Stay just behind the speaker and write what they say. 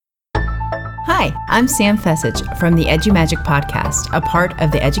Hi, I'm Sam Fessich from the EduMagic Podcast, a part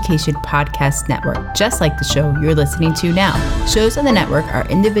of the Education Podcast Network, just like the show you're listening to now. Shows on the network are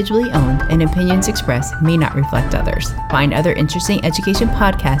individually owned and opinions expressed may not reflect others. Find other interesting education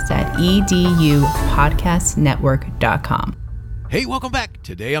podcasts at edupodcastnetwork.com. Hey, welcome back.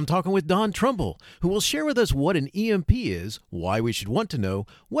 Today I'm talking with Don Trumbull, who will share with us what an EMP is, why we should want to know,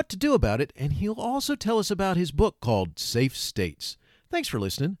 what to do about it, and he'll also tell us about his book called Safe States. Thanks for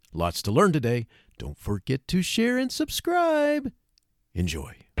listening. Lots to learn today. Don't forget to share and subscribe.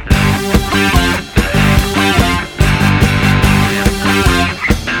 Enjoy.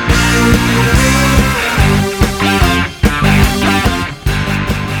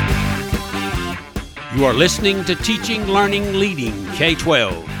 You are listening to Teaching, Learning, Leading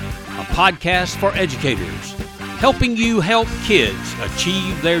K-12, a podcast for educators, helping you help kids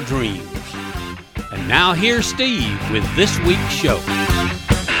achieve their dreams. And now here's Steve with this week's show.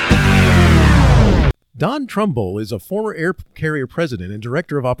 Don Trumbull is a former air carrier president and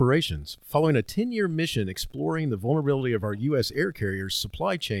director of operations. Following a 10-year mission exploring the vulnerability of our U.S. air carriers'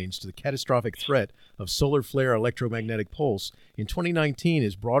 supply chains to the catastrophic threat of solar flare electromagnetic pulse, in 2019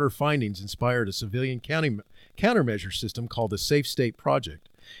 his broader findings inspired a civilian countermeasure system called the Safe State Project,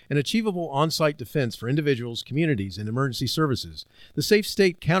 an achievable on-site defense for individuals, communities, and emergency services. The Safe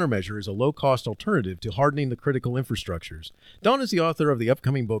State countermeasure is a low-cost alternative to hardening the critical infrastructures. Don is the author of the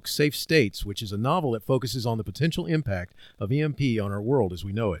upcoming book Safe States, which is a novel that focuses on the potential impact of EMP on our world as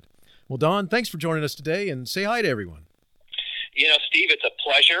we know it. Well, Don, thanks for joining us today, and say hi to everyone. You know, Steve, it's a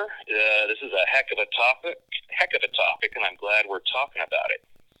pleasure. This is a heck of a topic, and I'm glad we're talking about it.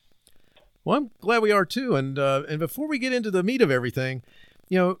 Well, I'm glad we are too. And before we get into the meat of everything,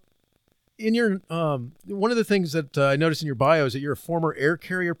 you know, in your one of the things that I noticed in your bio is that you're a former air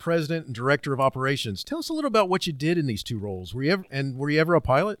carrier president and director of operations. Tell us a little about what you did in these two roles. Were you ever a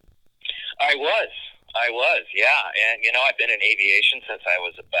pilot? I was, yeah. And, you know, I've been in aviation since I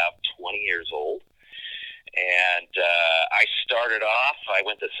was about 20 years old. And I started off, I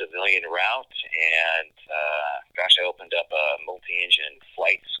went the civilian route, and I opened up a multi-engine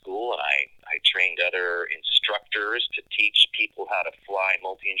flight school, and I trained other instructors to teach people how to fly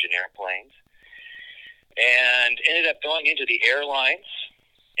multi-engine airplanes, and ended up going into the airlines.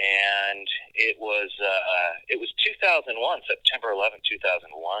 And it was 2001, September 11, 2001,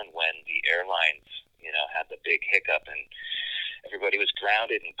 when the airlines, you know, had the big hiccup, and everybody was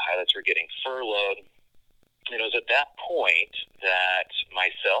grounded, and pilots were getting furloughed. It was at that point that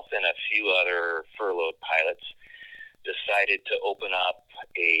myself and a few other furloughed pilots decided to open up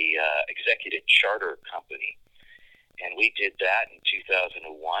a executive charter company, and we did that in 2001,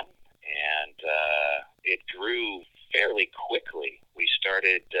 and it grew fairly quickly. We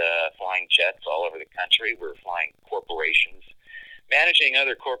started flying jets all over the country. We were flying corporations, managing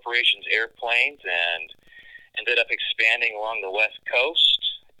other corporations' airplanes, and ended up expanding along the West Coast.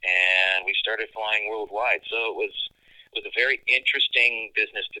 And we started flying worldwide. So it was a very interesting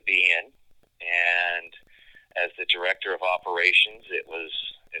business to be in. And as the director of operations, it was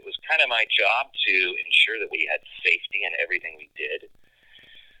kind of my job to ensure that we had safety in everything we did.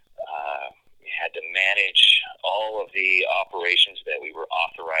 We had to manage all of the operations that we were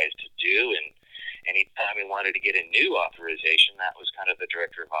authorized to do. And anytime we wanted to get a new authorization, that was kind of the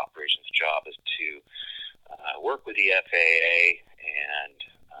director of operations' job, is to work with the FAA and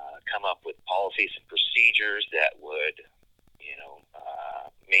come up with policies and procedures that would, you know,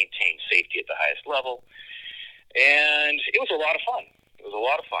 maintain safety at the highest level. And it was a lot of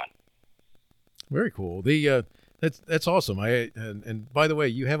fun. Very cool. That's awesome. And by the way,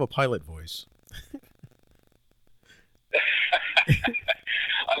 you have a pilot voice.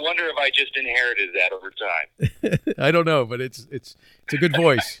 I wonder if I just inherited that over time. I don't know, but it's a good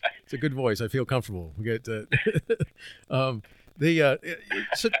voice. It's a good voice. I feel comfortable. We get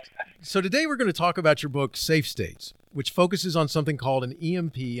So today we're going to talk about your book, Safe States, which focuses on something called an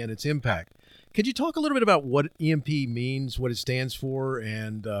EMP and its impact. Could you talk a little bit about what EMP means, what it stands for,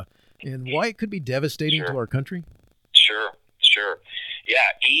 and why it could be devastating to our country? Sure.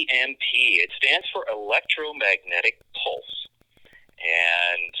 Yeah, EMP. It stands for electromagnetic pulse.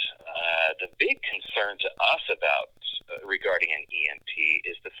 And the big concern to us about regarding an EMP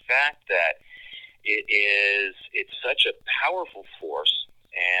is the fact that it's such a powerful force,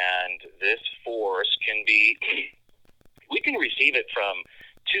 and this force we can receive it from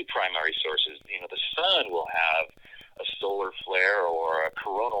two primary sources. You know, the sun will have a solar flare or a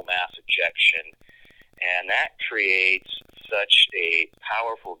coronal mass ejection, and that creates such a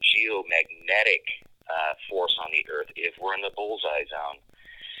powerful geomagnetic force on the Earth if we're in the bullseye zone.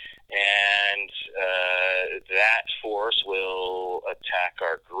 And that force will attack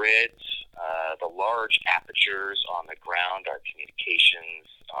our grids. large apertures on the ground, our communications,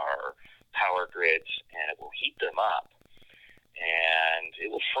 our power grids, and it will heat them up. And it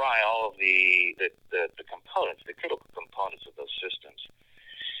will fry all of the components, the critical components of those systems.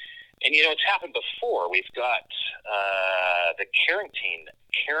 And, it's happened before. We've got the Carrington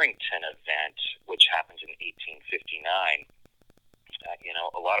event, which happened in 1859.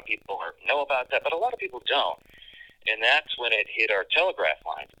 A lot of people know about that, but a lot of people don't. And that's when it hit our telegraph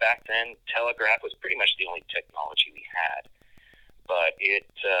lines. Back then, telegraph was pretty much the only technology we had. But it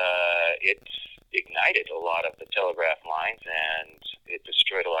ignited a lot of the telegraph lines, and it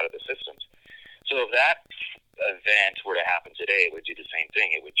destroyed a lot of the systems. So if that event were to happen today, it would do the same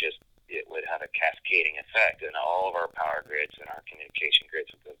thing. It would have a cascading effect, and all of our power grids and our communication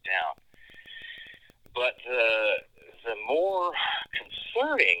grids would go down. But the more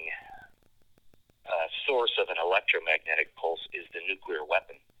concerning source of an electromagnetic pulse is the nuclear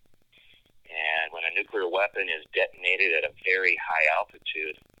weapon. And when a nuclear weapon is detonated at a very high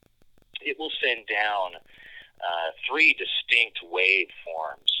altitude, it will send down three distinct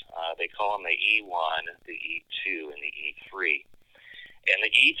waveforms. They call them the E1, the E2, and the E3. And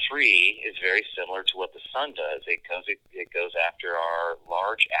the E3 is very similar to what the sun does. It goes after our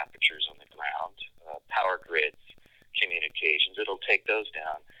large apertures on the ground, power grids, communications. It'll take those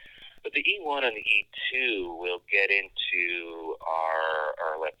down. But the E1 and the E2 will get into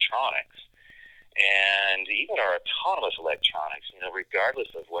our electronics. And even our autonomous electronics, regardless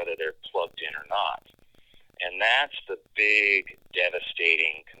of whether they're plugged in or not. And that's the big,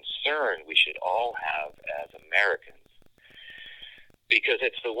 devastating concern we should all have as Americans. Because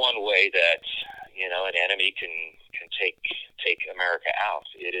it's the one way that, an enemy can take America out.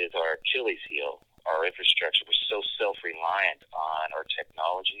 It is our Achilles heel, our infrastructure. We're so self-reliant on our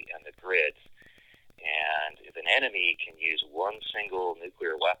technology and the grids. And if an enemy can use one single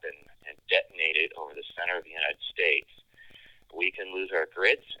nuclear weapon and detonate it over the center of the United States, we can lose our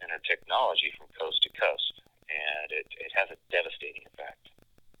grids and our technology from coast to coast. And it has a devastating effect.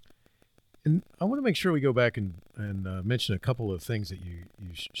 And I want to make sure we go back and mention a couple of things that you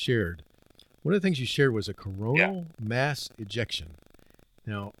shared. One of the things you shared was a coronal mass ejection.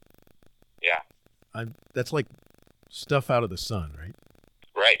 Now, that's like stuff out of the sun, right?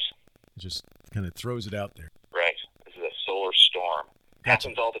 Right. It just kind of throws it out there. Right. This is a solar storm.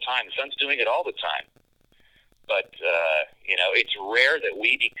 Happens all the time. The sun's doing it all the time. But, it's rare that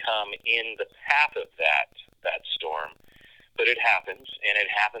we become in the path of that storm. But it happens, and it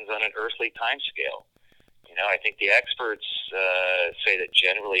happens on an earthly time scale. I think the experts say that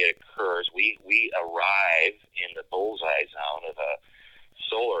generally it occurs. We arrive in the bullseye zone of a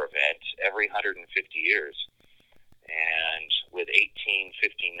solar event every 150 years. And with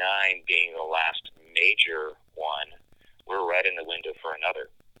 1859 being the last major one, we're right in the window for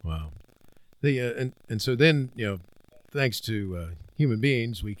another. Wow. And so then, thanks to human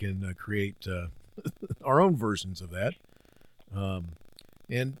beings, we can create our own versions of that.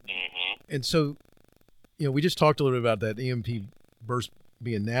 And so, we just talked a little bit about that EMP burst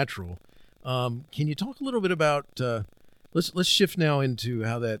being natural. Can you talk a little bit about, let's shift now into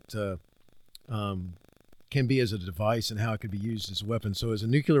how that can be as a device and how it could be used as a weapon. So as a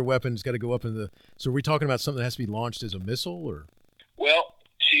nuclear weapon, it's got to go up so are we talking about something that has to be launched as a missile, or? Well,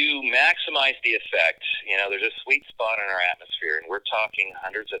 to maximize the effect, there's a sweet spot in our atmosphere, and we're talking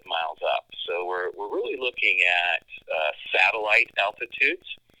hundreds of miles up. So we're really looking at satellite altitudes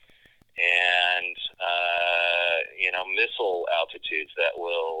and, missile altitudes that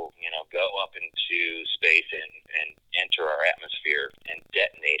will, go up into space and enter our atmosphere and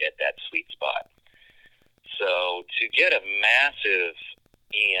detonate at that sweet spot. So to get a massive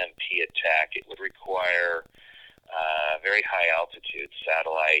EMP attack, it would require very high altitude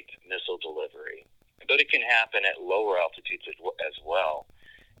satellite missile delivery. But it can happen at lower altitudes as well.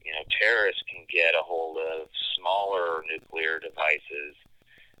 Terrorists can get a hold of smaller nuclear devices,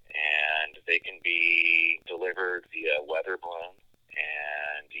 and they can be delivered via weather balloon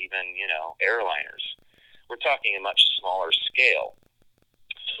and even, airliners. We're talking a much smaller scale.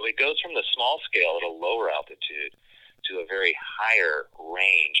 So it goes from the small scale at a lower altitude to a very higher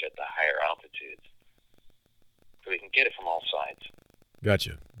range at the higher altitudes. So we can get it from all sides.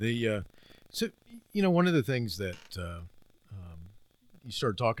 Gotcha. So one of the things that you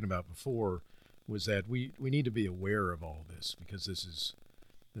started talking about before was that we need to be aware of all this, because this is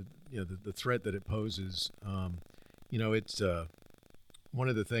the threat that it poses. It's one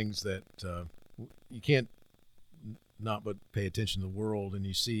of the things that you can't not but pay attention to the world, and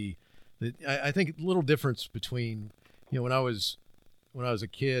you see that. I think a little difference between when I was a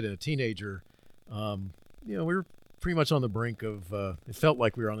kid and a teenager. We were pretty much on the brink of. It felt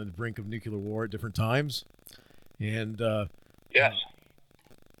like we were on the brink of nuclear war at different times, and Yes.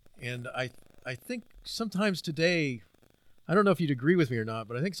 And I think sometimes today, I don't know if you'd agree with me or not,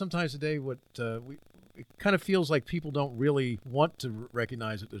 but I think sometimes today it kind of feels like people don't really want to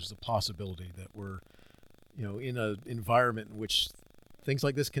recognize that there's a possibility that we're, in an environment in which things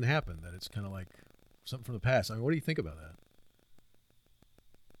like this can happen, that it's kind of like something from the past. I mean, what do you think about that?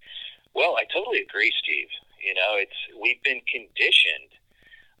 Well, I totally agree, Steve. We've been conditioned,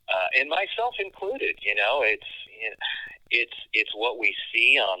 and myself included. It's what we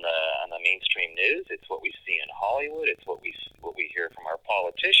see on the mainstream news. It's what we see in Hollywood. It's what we hear from our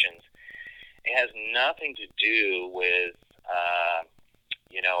politicians. It has nothing to do with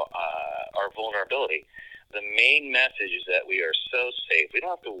our vulnerability. The main message is that we are so safe. We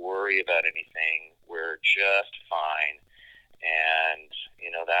don't have to worry about anything. We're just fine. And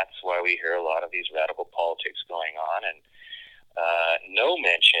that's why we hear a lot of these radical politics going on, and no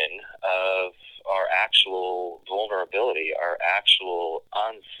mention of our actual vulnerability, our actual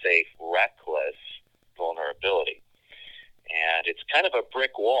unsafe, reckless vulnerability. And it's kind of a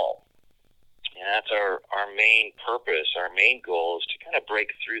brick wall. And that's our main purpose. Our main goal is to kind of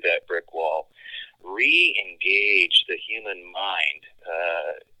break through that brick wall, re-engage the human mind,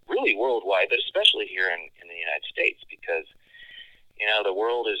 really worldwide, but especially here in the United States, because, the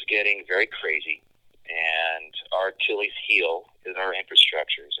world is getting very crazy. And our Achilles heel is our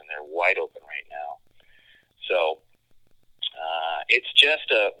infrastructures, and they're wide open right now. So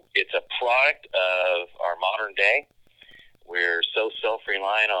it's a product of our modern day. We're so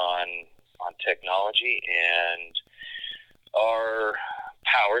self-reliant on technology, and our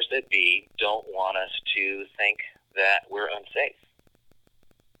powers that be don't want us to think that we're unsafe.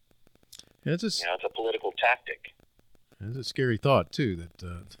 It's a political tactic. It's a scary thought too,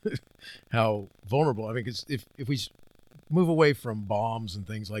 that how vulnerable. I mean, 'cause if we move away from bombs and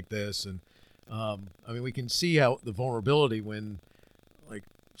things like this, and we can see how the vulnerability when, like,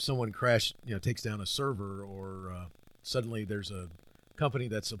 someone takes down a server, or suddenly there's a company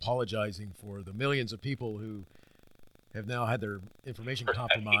that's apologizing for the millions of people who have now had their information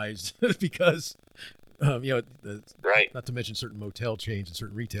compromised because, right. Not to mention certain motel chains and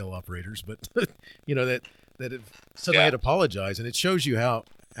certain retail operators, but that have suddenly had to apologize, and it shows you how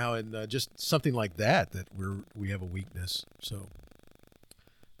in just something like that we have a weakness. So,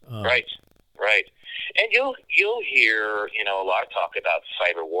 right, and you'll hear a lot of talk about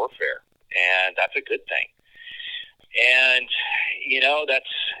cyber warfare, and that's a good thing. And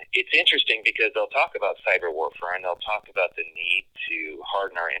it's interesting because they'll talk about cyber warfare, and they'll talk about the need to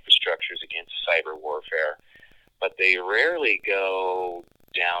harden our infrastructures against cyber warfare, but they rarely go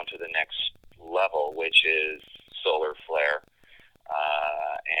down to the next level, which is solar flare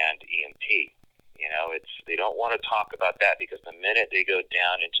and EMP. They don't want to talk about that, because the minute they go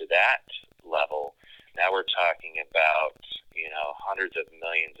down into that level, now we're talking about hundreds of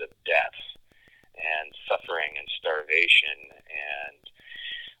millions of deaths and suffering and starvation, and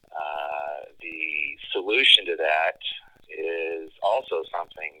the solution to that is also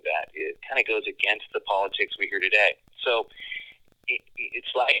something that it kind of goes against the politics we hear today. So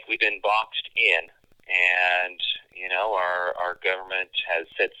it's like we've been boxed in, and our government has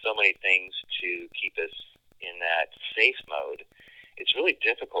said so many things to keep us in that safe mode. It's really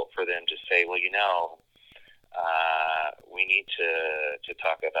difficult for them to say, well, we need to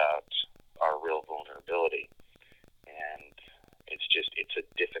talk about our real vulnerability. And it's a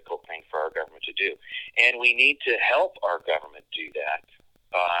difficult thing for our government to do. And we need to help our government do that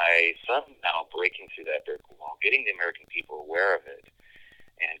by somehow breaking through that brick wall, getting the American people aware of it,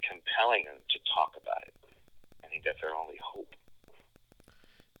 and compelling them to talk about it. I think that's our only hope.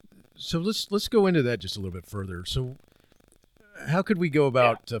 So let's go into that just a little bit further. So how could we go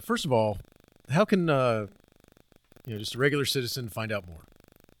about, first of all, how can just a regular citizen find out more?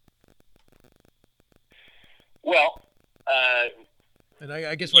 Well, and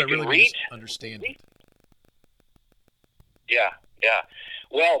I guess what I really mean is understand it. Yeah.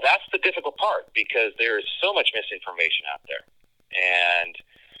 Well, that's the difficult part, because there is so much misinformation out there. And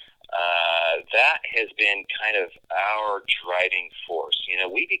that has been kind of our driving force.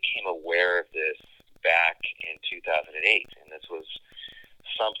 We became aware of this back in 2008, and this was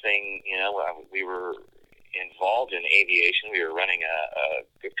something, we were involved in aviation. We were running a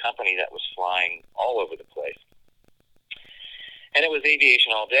good company that was flying all over the place. And it was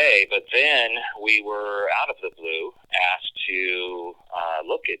aviation all day, but then we were, out of the blue, asked to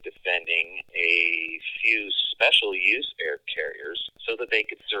look at defending a few special use air carriers so that they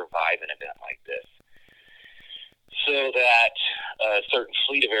could survive an event like this. So that a certain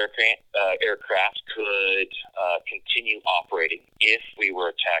fleet of aircraft could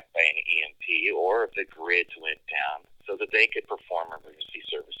attacked by an EMP or if the grids went down so that they could perform emergency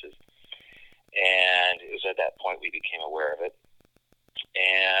services. And it was at that point we became aware of it.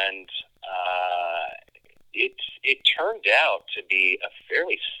 And it turned out to be a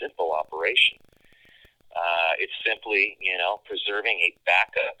fairly simple operation. It's simply, preserving a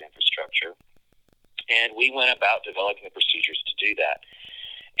backup infrastructure. And we went about developing the procedures to do that.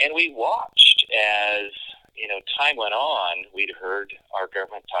 And we watched as, time went on. We'd heard our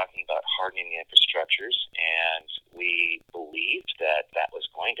government talking about hardening the infrastructures, and we believed that that was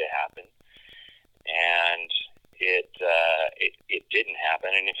going to happen. And it didn't happen.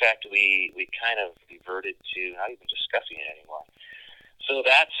 And in fact, we kind of reverted to not even discussing it anymore. So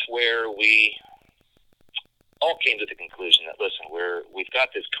that's where we all came to the conclusion that, listen, we've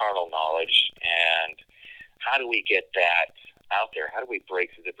got this carnal knowledge, and how do we get that out there? How do we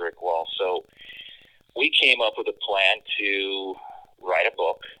break through the brick wall? So we came up with a plan to write a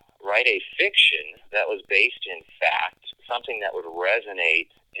book, write a fiction that was based in fact, something that would resonate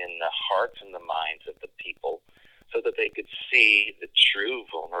in the hearts and the minds of the people so that they could see the true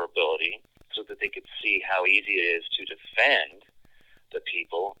vulnerability, so that they could see how easy it is to defend the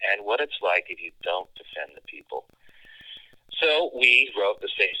people and what it's like if you don't defend the people. So we wrote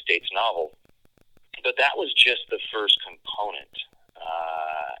the Safe States novel. But that was just the first component.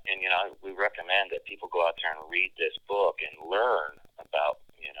 And we recommend that people go out there and read this book and learn about,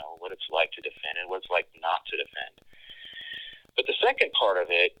 what it's like to defend and what it's like not to defend. But the second part of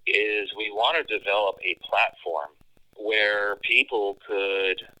it is we want to develop a platform where people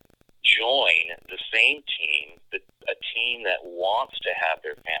could join the same team, a team that wants to have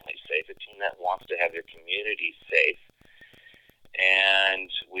their families safe, a team that wants to have their communities safe. And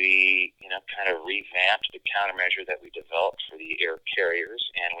we, kind of revamped the countermeasure that we developed for the air carriers,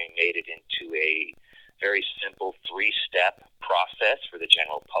 and we made it into a very simple 3-step process for the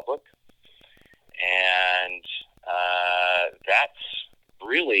general public. And that's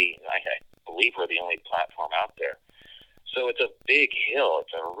really, I believe we're the only platform out there. So it's a big hill.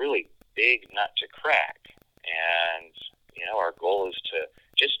 It's a really big nut to crack. And, our goal is to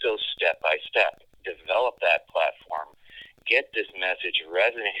just go step by step, develop that platform, get this message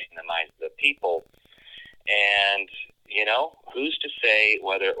resonating in the minds of the people. And, who's to say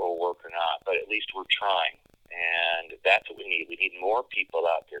whether it will work or not, but at least we're trying. And that's what we need. We need more people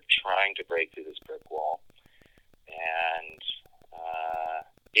out there trying to break through this brick wall. And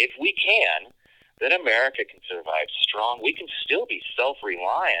if we can, then America can survive strong. We can still be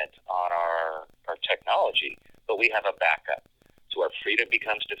self-reliant on our technology, but we have a backup. So our freedom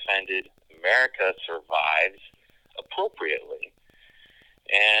becomes defended. America survives appropriately.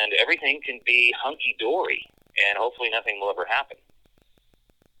 And everything can be hunky-dory, and hopefully nothing will ever happen.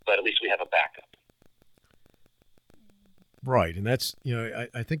 But at least we have a backup. Right, and that's,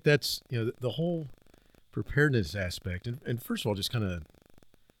 I think that's, the whole preparedness aspect. And first of all, just kind of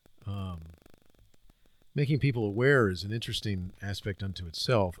making people aware is an interesting aspect unto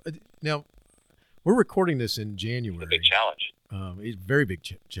itself. Now, we're recording this in January. It's a big challenge. A very big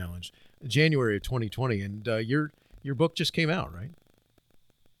challenge. January of 2020, and your book just came out, right?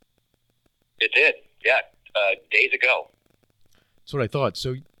 It did, yeah, days ago. That's what I thought.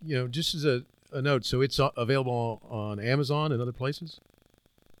 So, just as a note, so it's available on Amazon and other places?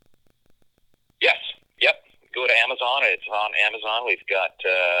 Yes, yep. Go to Amazon. It's on Amazon. We've got,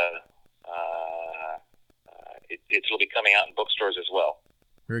 it'll be coming out in bookstores as well.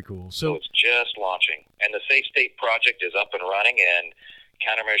 Very cool. So it's just launching. And the Safe State Project is up and running, and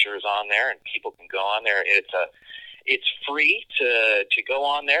Countermeasure is on there, and people can go on there. It's free to go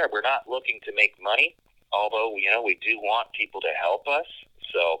on there. We're not looking to make money, although we do want people to help us.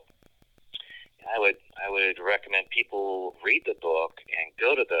 So I would recommend people read the book and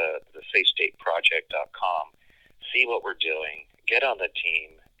go to the SafeStateProject.com, see what we're doing, get on the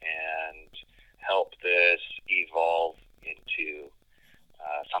team, and help this evolve into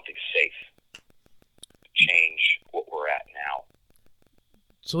something safe, change what we're at now.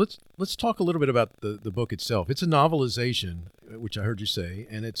 So let's talk a little bit about the book itself. It's a novelization, which I heard you say,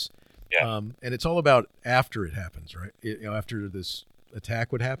 and it's and it's all about after it happens, right? After this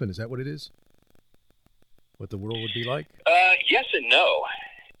attack would happen. Is that what it is? What the world would be like? Yes and no.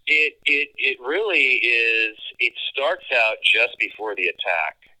 It really is. It starts out just before the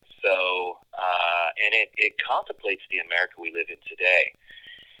attack. So and it contemplates the America we live in today.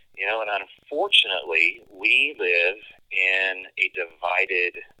 And unfortunately, we live in a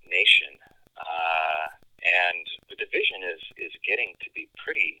divided nation, and the division is getting to be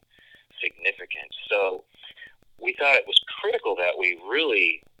pretty significant. So we thought it was critical that we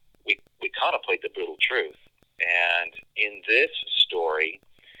contemplate the brutal truth. And in this story,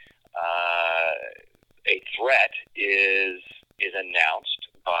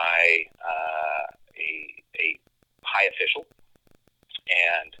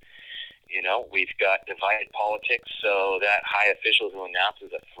 divided politics, so that high official who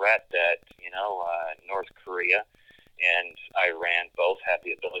announces a threat that, North Korea and Iran both have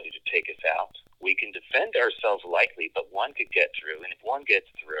the ability to take us out. We can defend ourselves likely, but one could get through, and if one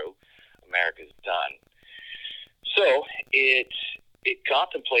gets through, America's done. So it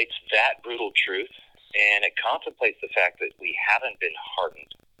contemplates that brutal truth, and it contemplates the fact that we haven't been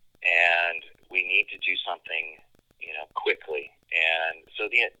hardened, and we need to do something, quickly. And so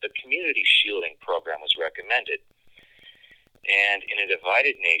the community shielding program was recommended. And in a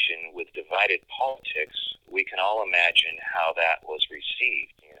divided nation with divided politics, we can all imagine how that was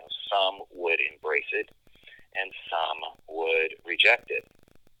received. Some would embrace it, and some would reject it.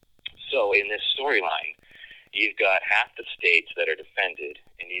 So in this storyline, you've got half the states that are defended,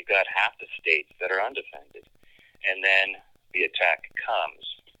 and you've got half the states that are undefended. And then the attack comes,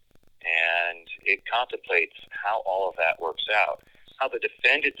 and it contemplates how all of that works out, how the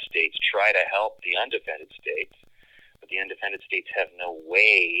defended states try to help the undefended states, but the undefended states have no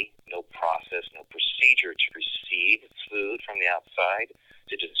way, no process, no procedure to receive food from the outside,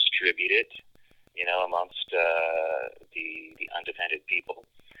 to distribute it, amongst the undefended people.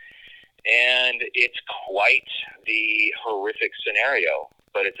 And it's quite the horrific scenario,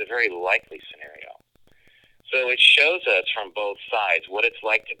 but it's a very likely scenario. So it shows us from both sides what it's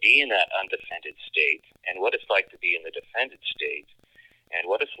like to be in that undefended state and what it's like to be in the defended state and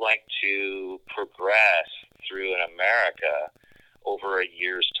what it's like to progress through an America over a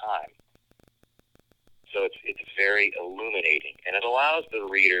year's time. So it's very illuminating, and it allows the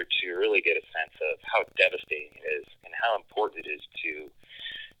reader to really get a sense of how devastating it is and how important it is to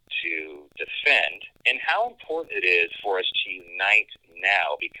defend, and how important it is for us to unite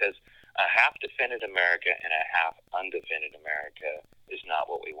now, because a half-defended America and a half-undefended America is not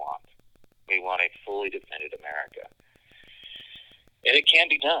what we want. We want a fully defended America. And it can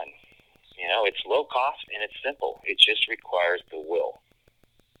be done. It's low cost and it's simple. It just requires the will.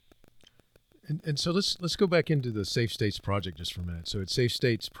 And so let's go back into the Safe States Project just for a minute. So it's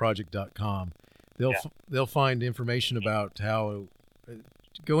safestatesproject.com. They'll find information about how.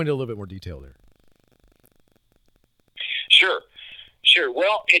 Go into a little bit more detail there. Sure.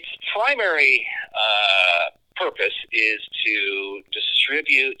 Well, its primary purpose is to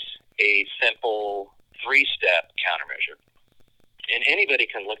distribute a simple 3-step countermeasure. And anybody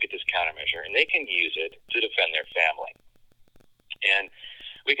can look at this countermeasure, and they can use it to defend their family. And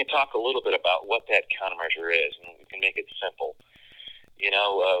we can talk a little bit about what that countermeasure is, and we can make it simple.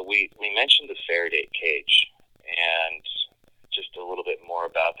 We mentioned the Faraday cage, and just a little bit more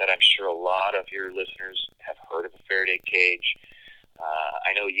about that. I'm sure a lot of your listeners have heard of the Faraday cage.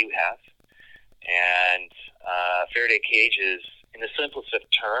 I know you have. And Faraday cage is, in the simplest of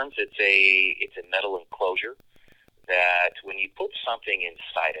terms, it's a metal enclosure that when you put something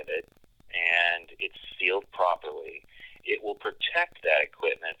inside of it and it's sealed properly, it will protect that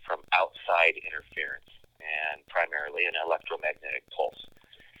equipment from outside interference and primarily an electromagnetic pulse.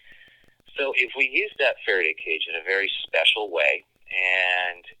 So if we use that Faraday cage in a very special way,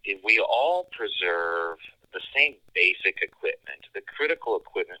 and if we all preserve the same basic equipment, the critical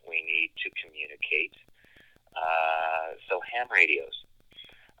equipment we need to communicate, so ham radios,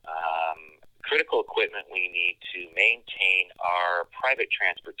 critical equipment we need to maintain our private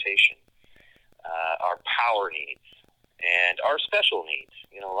transportation, our power needs, and our special needs.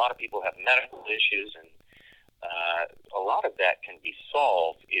 A lot of people have medical issues, and a lot of that can be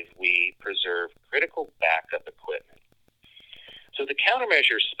solved if we preserve critical backup equipment. So the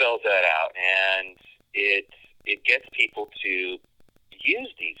countermeasure spells that out, and it gets people to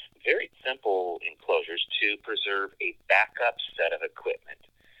use these very simple enclosures to preserve a backup set of equipment.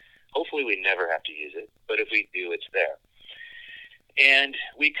 Hopefully we never have to use it, but if we do, it's there. And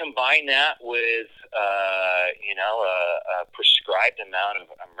we combine that with, a prescribed amount of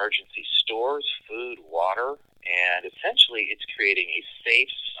emergency stores, food, water, and essentially it's creating a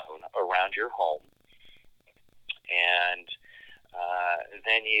safe zone around your home. And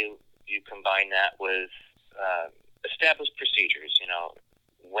then you combine that with established procedures.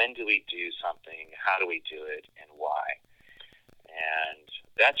 When do we do something? How do we do it? And why? And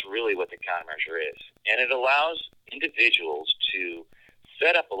that's really what the countermeasure is. And it allows individuals to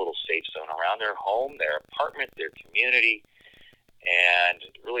set up a little safe zone around their home, their apartment, their community. And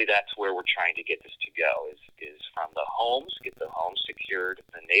really that's where we're trying to get this to go, is from the homes, get the homes secured,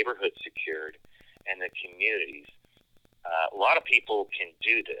 the neighborhoods secured, and the communities. A lot of people can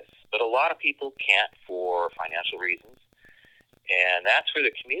do this, but a lot of people can't for financial reasons. And that's where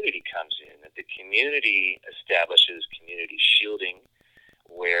the community comes in. That the community establishes community shielding,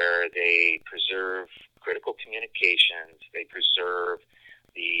 where they preserve critical communications, they preserve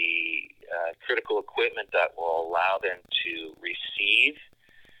the critical equipment that will allow them to receive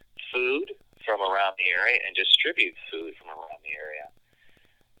food from around the area and distribute food from around the area.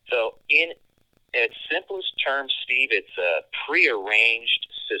 So in its simplest terms, Steve, it's a prearranged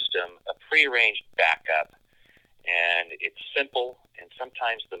system, a prearranged backup, and it's simple, and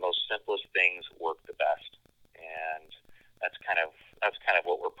sometimes the most simplest things work the best. And that's kind of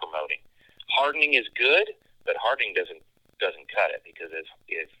what we're promoting. Hardening is good, but hardening doesn't cut it, because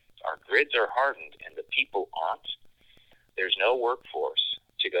if our grids are hardened and the people aren't, there's no workforce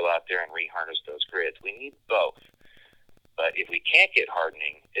to go out there and reharness those grids. We need both. But if we can't get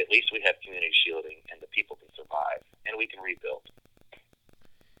hardening, at least we have community shielding and the people can survive and we can rebuild.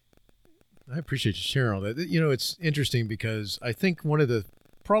 I appreciate you sharing all that. You know, it's interesting because I think one of the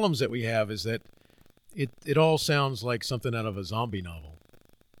problems that we have is that it all sounds like something out of a zombie novel.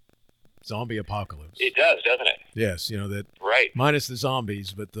 Zombie apocalypse. It does, doesn't it? Yes, you know that. Right. Minus the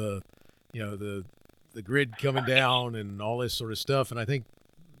zombies, but the grid coming down and all this sort of stuff. And I think,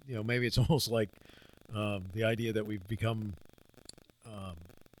 you know, maybe it's almost like the idea that we've become,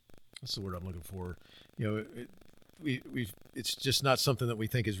 what's the word I'm looking for? You know, it's just not something that we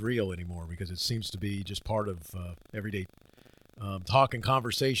think is real anymore, because it seems to be just part of everyday talk and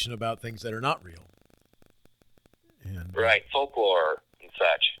conversation about things that are not real. And right, folklore and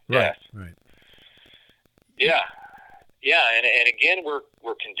such. Right, Yes. right. Yeah, and again,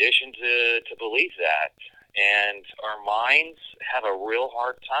 we're conditioned to believe that, and our minds have a real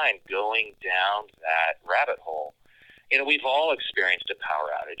hard time going down that rabbit hole. You know, we've all experienced a power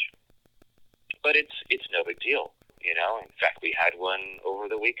outage, but it's no big deal. You know, in fact, we had one over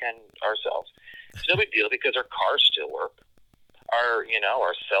the weekend ourselves. It's no big deal because our cars still work, our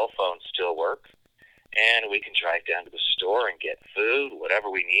cell phones still work, and we can drive down to the store and get food, whatever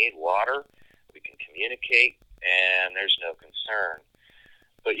we need, water. We can communicate, and there's no concern.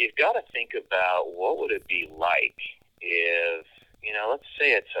 But you've got to think about what would it be like if, you know, let's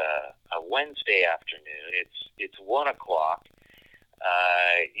say it's a Wednesday afternoon, it's 1 o'clock,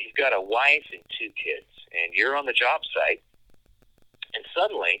 you've got a wife and 2 kids, and you're on the job site, and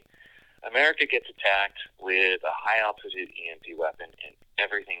suddenly America gets attacked with a high-altitude EMP weapon, and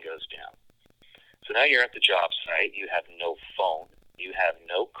everything goes down. So now you're at the job site, you have no phone, you have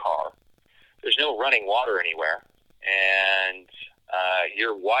no car, there's no running water anywhere, and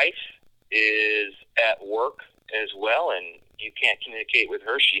your wife is at work as well, and you can't communicate with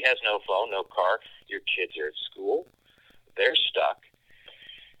her. She has no phone, no car. Your kids are at school. They're stuck.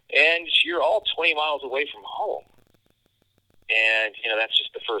 And you're all 20 miles away from home. And, you know, that's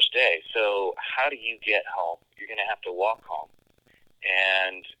just the first day. So how do you get home? You're going to have to walk home.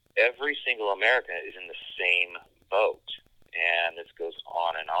 And every single American is in the same boat. And this goes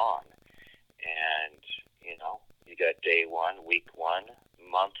on and on. And, you know, you got day 1, week 1,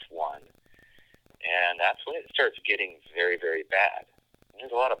 month 1. And that's when it starts getting very, very bad.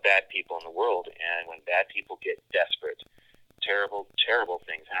 There's a lot of bad people in the world, and when bad people get desperate, terrible, terrible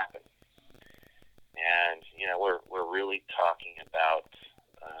things happen. And, you know, we're really talking about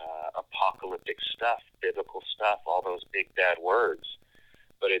apocalyptic stuff, biblical stuff, all those big bad words.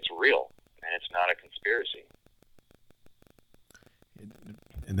 But it's real, and it's not a conspiracy.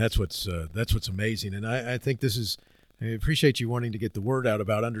 And that's what's amazing. And I think I appreciate you wanting to get the word out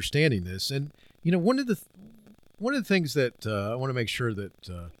about understanding this. And, you know, one of the things that I want to make sure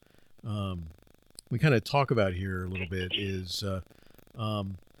that we kind of talk about here a little bit is, you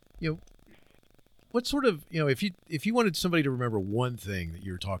know, what sort of, you know, if you wanted somebody to remember one thing that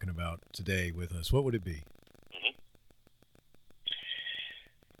you were talking about today with us, what would it be? Mm-hmm.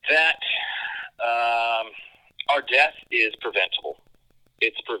 That our death is preventable.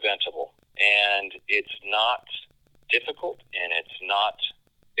 It's preventable, and it's not difficult, and it's not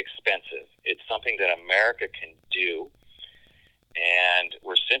expensive. It's something that America can do, and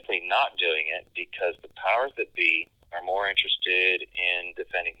we're simply not doing it because the powers that be are more interested in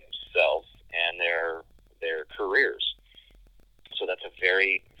defending themselves and their careers. So that's a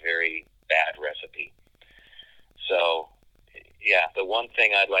very, very bad recipe. So, yeah, the one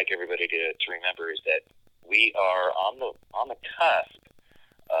thing I'd like everybody to remember is that we are on the cusp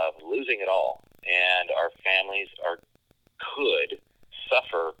of losing it all, and our families could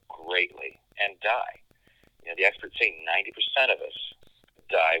suffer greatly and die. You know, the experts say 90% of us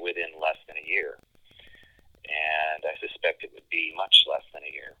die within less than a year, and I suspect it would be much less than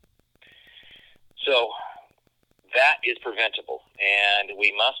a year. So that is preventable, and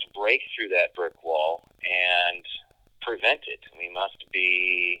we must break through that brick wall and prevent it. We must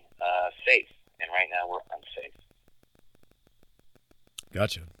be safe, and right now we're unsafe.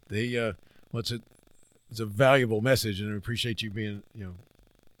 Gotcha. It's a valuable message, and I appreciate you being, you know,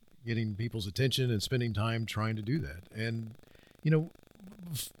 getting people's attention and spending time trying to do that. And,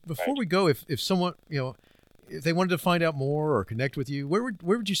 before we go, if someone, if they wanted to find out more or connect with you, where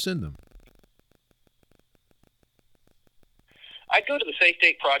would you send them? I'd go to the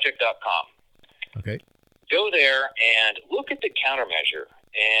SafeStateProject.com. Okay. Go there and look at the countermeasure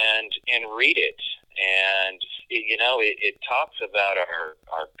and read it. And, it talks about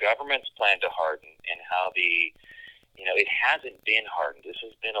our government's plan to harden and how it hasn't been hardened. This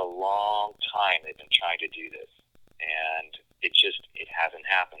has been a long time they've been trying to do this. And it hasn't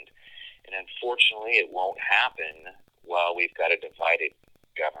happened. And unfortunately, it won't happen while we've got a divided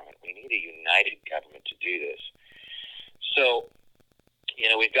government. We need a united government to do this. So,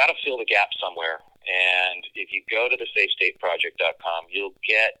 we've got to fill the gap somewhere. And if you go to the SafeStateProject.com, you'll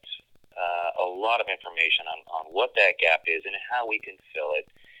get a lot of information on what that gap is and how we can fill it,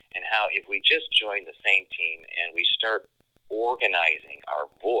 and how if we just join the same team and we start organizing our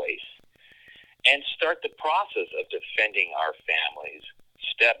voice and start the process of defending our families,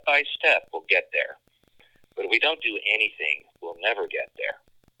 step by step, we'll get there. But if we don't do anything, we'll never get there.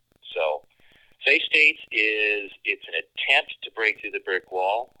 So Safe States it's an attempt to break through the brick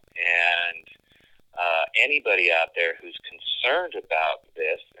wall, and anybody out there who's concerned about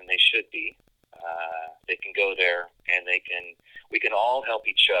this, and they should be, they can go there and we can all help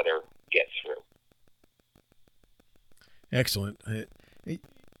each other get through. Excellent.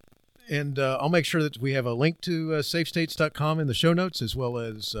 And I'll make sure that we have a link to safestates.com in the show notes, as well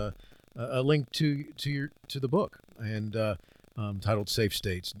as a link to the book and titled Safe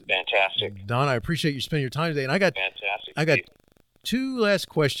States. Fantastic. Don, I appreciate you spending your time today. And I got two last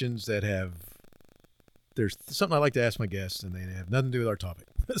questions that there's something I like to ask my guests, and they have nothing to do with our topic.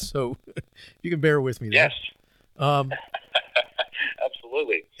 So you can bear with me there. Yes.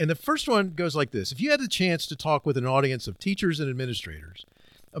 Absolutely. And the first one goes like this. If you had the chance to talk with an audience of teachers and administrators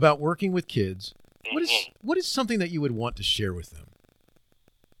about working with kids, what is something that you would want to share with them?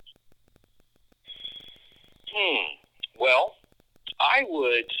 Well, I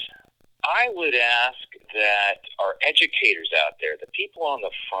would ask that our educators out there, the people on the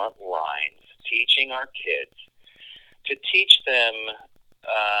front lines teaching our kids, to teach them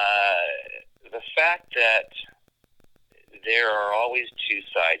the fact that there are always two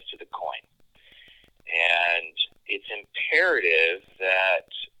sides to the coin. And it's imperative that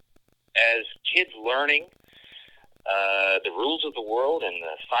as kids learning the rules of the world and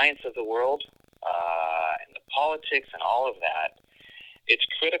the science of the world and the politics and all of that, it's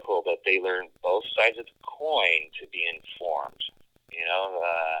critical that they learn both sides of the coin to be informed.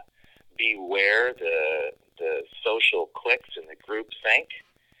 Beware the social cliques and the groupthink,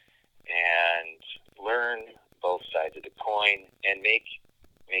 and learn both sides of the coin and make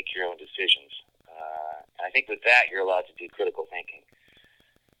your own decisions. And I think with that, you're allowed to do critical thinking.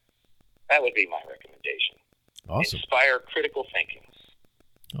 That would be my recommendation. Awesome. Inspire critical thinking.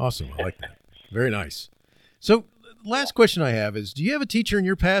 Awesome. I like that. Very nice. So last question I have is, do you have a teacher in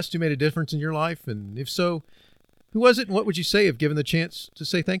your past who made a difference in your life? And if so, who was it, and what would you say if given the chance to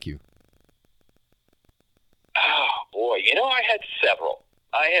say thank you? Oh, boy. I had several.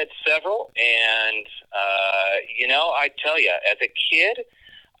 And, I tell you, as a kid,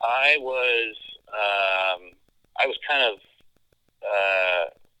 I was kind of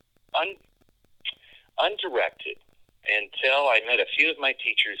undirected until I met a few of my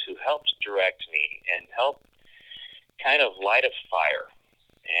teachers who helped direct me and helped kind of light a fire.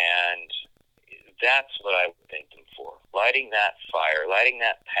 And that's what I would thank them for. Lighting that fire, lighting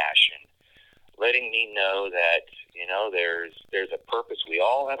that passion, letting me know that, there's a purpose. We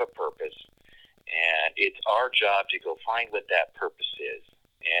all have a purpose, and it's our job to go find what that purpose is.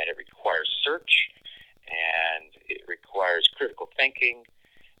 And it requires search, and it requires critical thinking,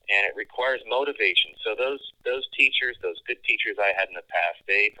 and it requires motivation. So those teachers, those good teachers I had in the past,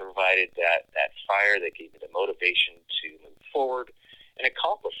 they provided that fire that gave me the motivation to move forward and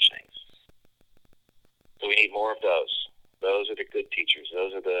accomplish things. So we need more of those. Those are the good teachers.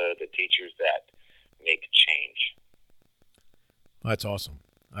 Those are the teachers that make change. That's awesome.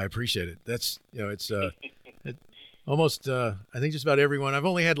 I appreciate it. That's, it's almost, I think just about everyone. I've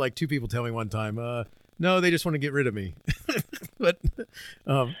only had like two people tell me one time, no, they just want to get rid of me. But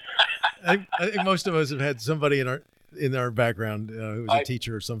I think most of us have had somebody in our background who was a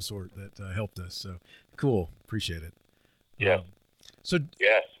teacher of some sort that helped us. So cool. Appreciate it. Yeah.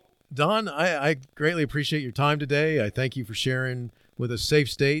 Yes. Don, I greatly appreciate your time today. I thank you for sharing with us Safe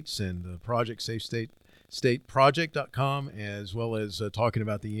States and the project SafeStateProject.com, as well as talking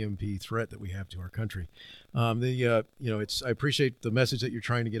about the EMP threat that we have to our country. I appreciate the message that you're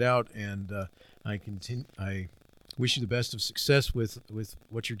trying to get out, and I wish you the best of success with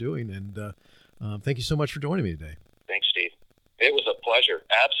what you're doing. And thank you so much for joining me today. Thanks, Steve. It was a pleasure.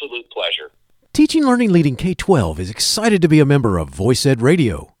 Absolute pleasure. Teaching, Learning, Leading K-12 is excited to be a member of Voice Ed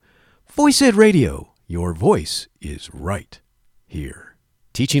Radio. Voice Ed Radio, your voice is right here.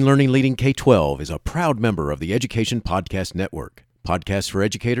 Teaching, Learning, Leading K-12 is a proud member of the Education Podcast Network. Podcasts for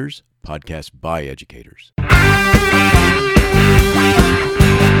educators, podcasts by educators.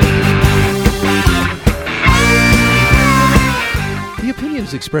 The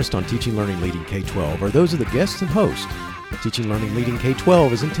opinions expressed on Teaching, Learning, Leading K-12 are those of the guests and host. Teaching, Learning, Leading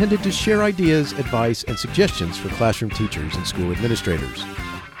K-12 is intended to share ideas, advice, and suggestions for classroom teachers and school administrators.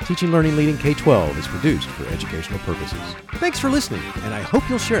 Teaching, Learning, Leading K-12 is produced for educational purposes. Thanks for listening, and I hope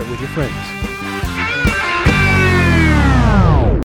you'll share it with your friends.